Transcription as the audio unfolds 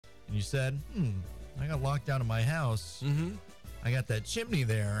you said, I got locked out of my house. Mm-hmm. I got that chimney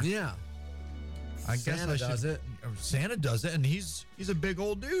there. Yeah. I guess Santa does it. Santa does it, and he's a big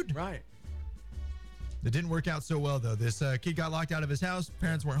old dude. Right. It didn't work out so well, though. This kid got locked out of his house.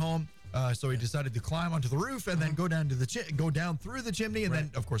 Parents weren't home, so he decided to climb onto the roof and then go down to go down through the chimney. And then,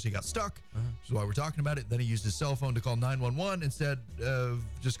 of course, he got stuck, which is why we're talking about it. Then he used his cell phone to call 911 instead of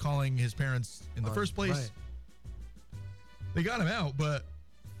just calling his parents in the first place. Right. They got him out, but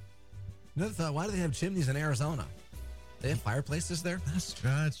Another thought, why do they have chimneys in Arizona? They have fireplaces there?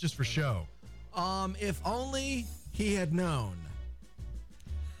 it's just for show. If only he had known.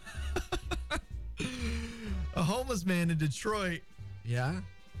 A homeless man in Detroit Yeah?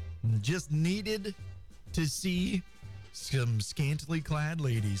 just needed to see some scantily clad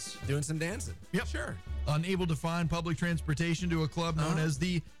ladies. Doing some dancing. Yep. Sure. Unable to find public transportation to a club known as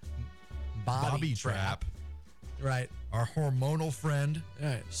the Bobby Trap. Right. Our hormonal friend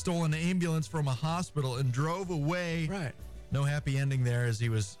Right. stole an ambulance from a hospital and drove away. Right. No happy ending there, as he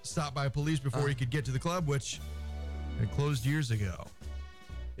was stopped by police before he could get to the club, which had closed years ago.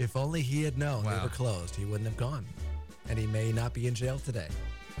 If only he had known they Wow. were closed, he wouldn't have gone. And he may not be in jail today.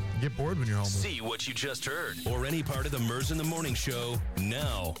 Get bored when you're homeless. See what you just heard or any part of the Mers in the Morning show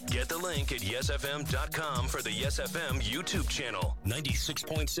now. Get the link at yesfm.com for the Yes FM YouTube channel.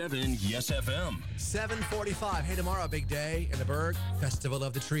 96.7 Yes FM. 7:45. Hey, tomorrow, big day in the Berg. Festival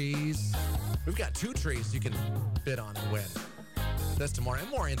of the Trees. We've got 2 trees you can bid on and win. That's tomorrow. And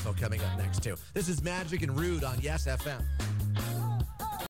more info coming up next, too. This is Magic and Rude on Yes FM.